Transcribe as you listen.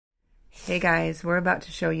Hey guys, we're about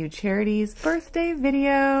to show you Charity's birthday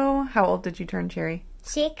video. How old did you turn, Cherry?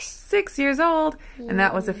 6. 6 years old. And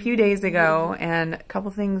that was a few days ago. And a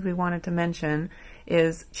couple things we wanted to mention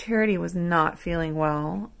is Charity was not feeling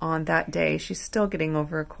well on that day. She's still getting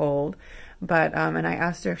over a cold. But, and I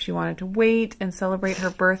asked her if she wanted to wait and celebrate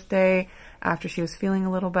her birthday after she was feeling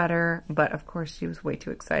a little better. But of course she was way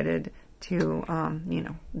too excited to, you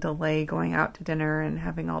know, delay going out to dinner and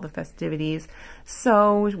having all the festivities.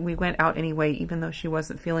 So we went out anyway, even though she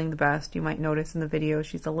wasn't feeling the best. You might notice in the video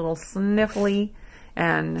she's a little sniffly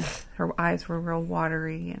and her eyes were real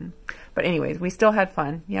watery. But anyways, we still had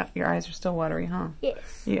fun. Yep, your eyes are still watery, huh?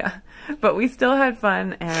 Yes. Yeah, but we still had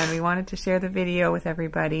fun and we wanted to share the video with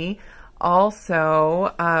everybody.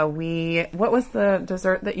 Also, what was the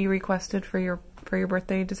dessert that you requested for your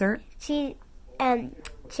birthday dessert?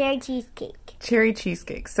 Cherry cheesecake. Cherry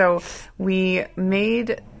cheesecake. So we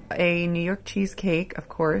made a New York cheesecake, of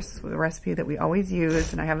course, with a recipe that we always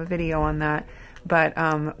use, and I have a video on that. But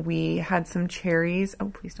we had some cherries.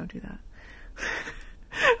 Oh, please don't do that.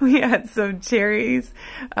 We had some cherries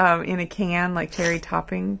in a can, like cherry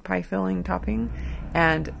topping, pie filling topping,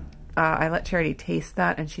 and I let Charity taste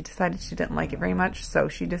that, and she decided she didn't like it very much, so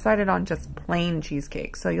she decided on just plain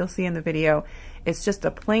cheesecake. So you'll see in the video, it's just a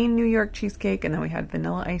plain New York cheesecake, and then we had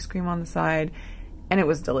vanilla ice cream on the side, and it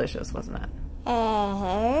was delicious, wasn't it?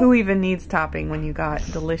 Who even needs topping when you got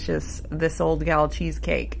delicious This Old Gal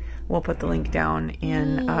cheesecake? We'll put the link down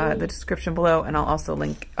in the description below, and I'll also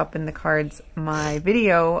link up in the cards my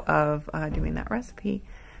video of doing that recipe.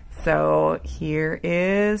 So here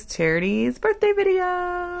is Charity's birthday video.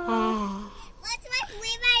 Looks like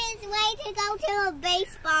Levi is ready to go to a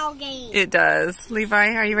baseball game. It does.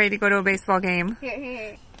 Levi, are you ready to go to a baseball game? Now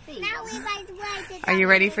Levi's ready to go. Are you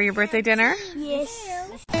ready for your birthday dinner? Yes.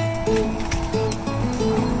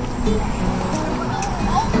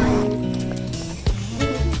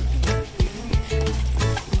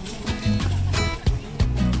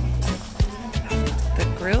 The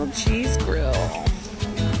grilled cheese grill.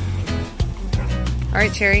 All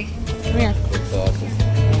right, Cherry, come here. Looks awesome.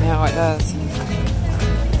 I know, it does.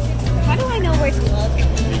 How do I know where to look?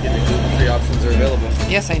 3 options are available.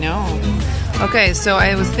 Yes, I know. Okay, so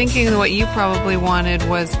I was thinking what you probably wanted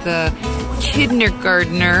was the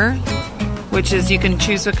kindergartner, which is you can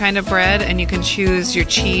choose what kind of bread, and you can choose your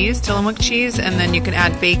cheese, Tillamook cheese, and then you can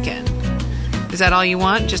add bacon. Is that all you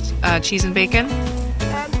want? Just cheese and bacon?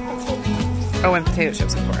 Oh, and potato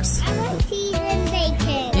chips, of course. I want cheese and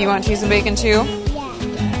bacon. You want cheese and bacon too?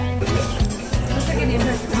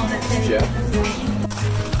 Yeah.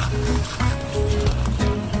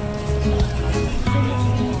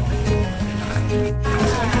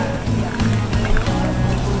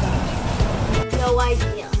 No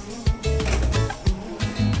idea.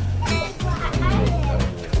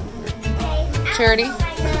 Charity,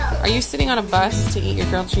 are you sitting on a bus to eat your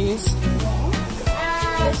grilled cheese? A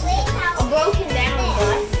broken down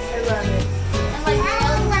bus. I love it.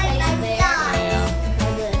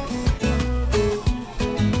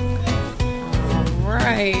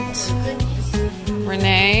 Right.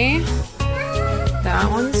 Renee, that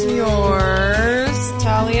one's yours.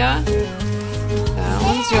 Talia, that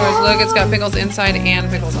one's yours. Look, it's got pickles inside and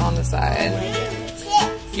pickles on the side.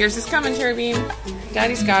 Yours is coming, Cherry Bean.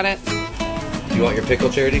 Daddy's got it. You want your pickle,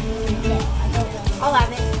 Charity? I'll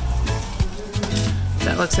have it.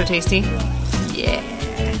 That looks so tasty. Yeah.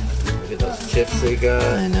 Look at those chips they got.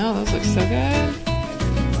 I know, those look so good.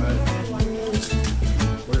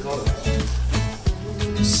 Where's all this?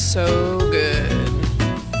 So good.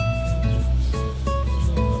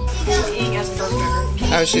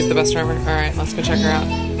 Oh, she's the bus driver. All right, let's go check her out.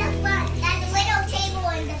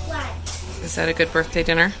 Is that a good birthday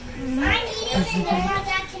dinner?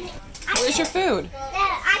 Where's your food?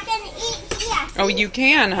 I can eat here. Oh, you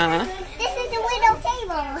can, huh? This is the little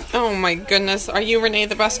table. Oh my goodness. Are you Renee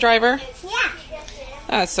the bus driver? Yeah.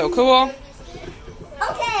 That's so cool.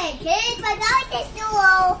 Okay, kids, I got this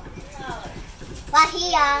duo. Right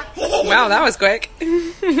here. Wow, that was quick.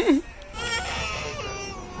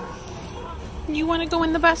 You want to go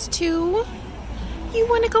in the bus too? You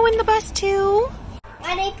want to go in the bus too?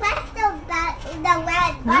 When they press the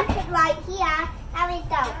red button right here, there we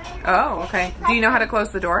go. Oh, okay. Do you know how to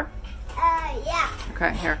close the door? Yeah.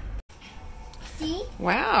 Okay, here. See?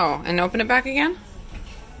 Wow, and open it back again?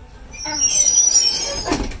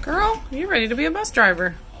 Girl, you're ready to be a bus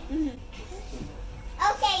driver. Okay,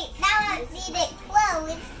 now I need it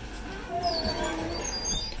closed.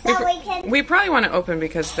 So we can... We probably want to open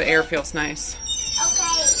because the air feels nice.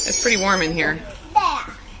 Okay. It's pretty warm in here.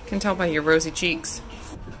 There. Can tell by your rosy cheeks.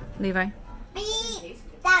 Levi?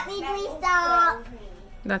 That means we stop.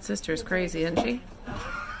 That sister's crazy, isn't she?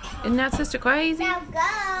 Isn't that sister crazy? Now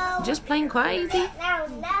go. Just plain crazy. Now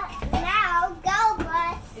go,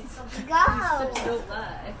 bus. Go.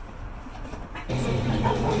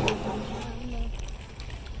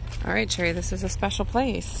 All right, Cherry, this is a special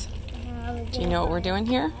place. Do you know what we're doing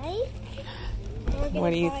here?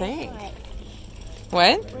 What do you think?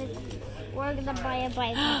 What? We're gonna buy a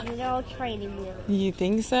bike with no training wheels. You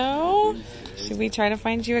think so? Should we try to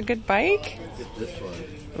find you a good bike? Get this one.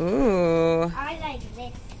 Ooh. I like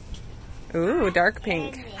this. Ooh, dark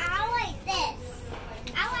pink. I like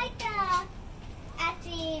this. I like the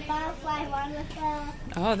actually butterfly one with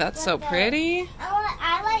the. Oh, that's so pretty.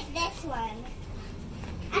 I like this one.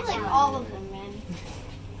 I like all of them, man.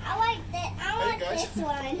 I like this. I like this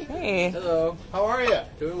one. Hey, Hello. How are you?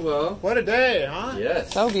 Doing well. What a day, huh?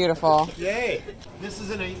 Yes. so beautiful. Yay. This is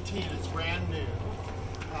an 18. It's brand new.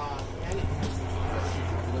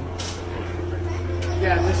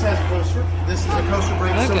 Yeah, this has coaster. This is a coaster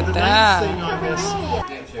brake. Look so at the that. nice thing on this.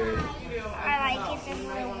 Yeah, Cherry. I like it. It's a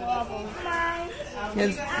little wobble.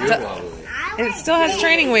 You're wobbly. It still has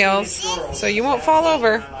training wheels, so you won't fall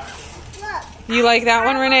over. Look. You like that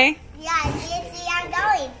one, Renee? Yeah, you see, I'm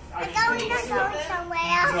going. I'm going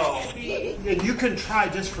somewhere. And you can try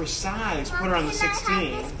just for size. Put her on the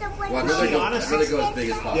 16. Well, I'd rather go as big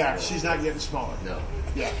as possible. Yeah, she's not getting smaller. No.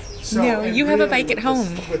 Yeah. So, No, and you have a really bike at with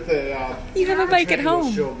home. this- With the You have a bike at training wheels,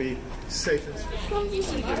 home. she'll be safe and secure.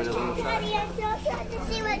 Daddy, I'm so excited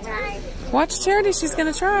to see what time. Watch Charity, she's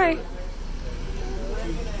gonna try.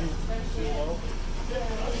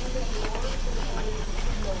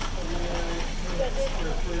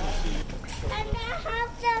 And I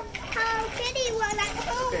have the Hello Kitty one at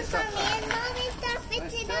home for me, and Mommy stuff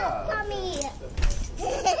fits it up for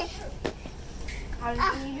me.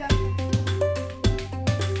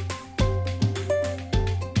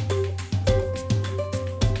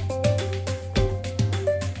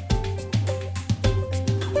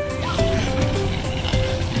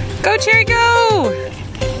 Go, Cherry, go!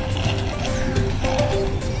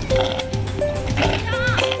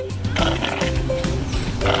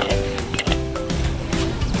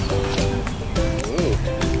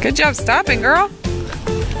 Good job stopping, girl.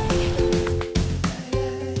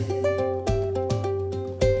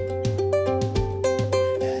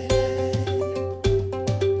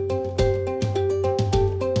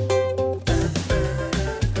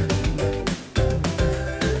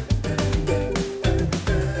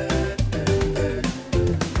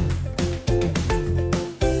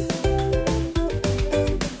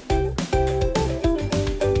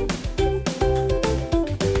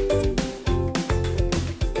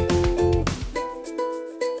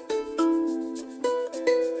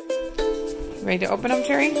 Ready to open them,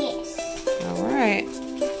 Cherry? Yes. All right.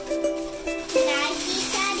 Can I see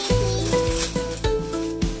Daddy,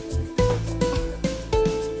 please?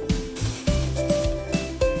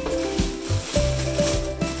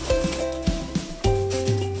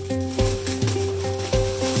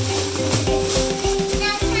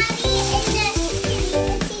 Now, Daddy, is this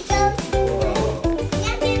he goes,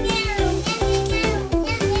 yum, yum, yum, yum, yum, yum,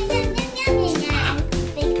 yum, yum, yum, yum.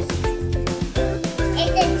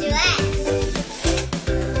 It's a dress.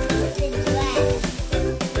 It's a dress.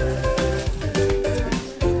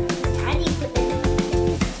 Daddy put it.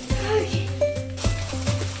 Daddy, it's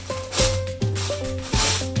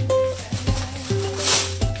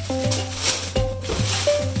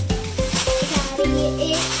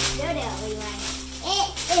no,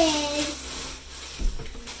 it is.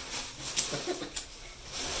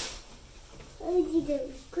 Cozy does,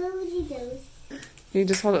 cozy does. You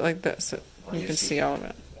just hold it like this so you can see all of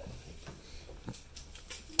it.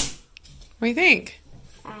 What do you think?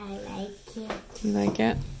 I like it. You like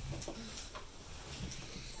it?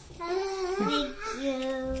 Thank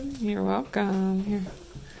you. You're welcome. Here.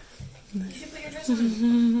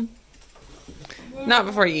 Not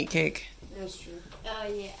before you eat cake. That's true. Oh,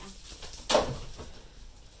 yeah.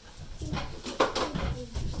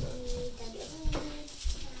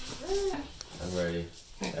 I'm ready.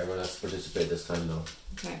 Everyone has to participate this time, though.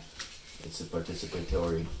 Okay. It's a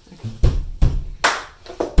participatory.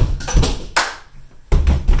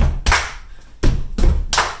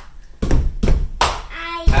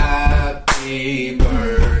 Happy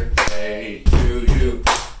birthday to you.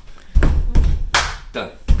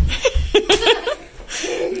 Done.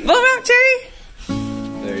 Blow 'em out, Cherry.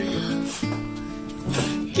 There you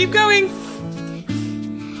go. Keep going.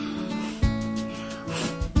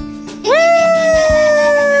 Woo!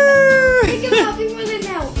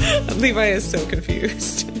 Levi is so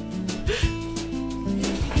confused.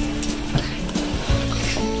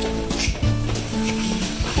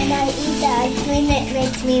 Can I eat The agreement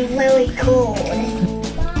makes me really cold.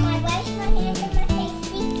 Mom, I wash my hands in the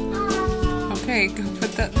face. Okay, go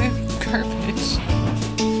put that in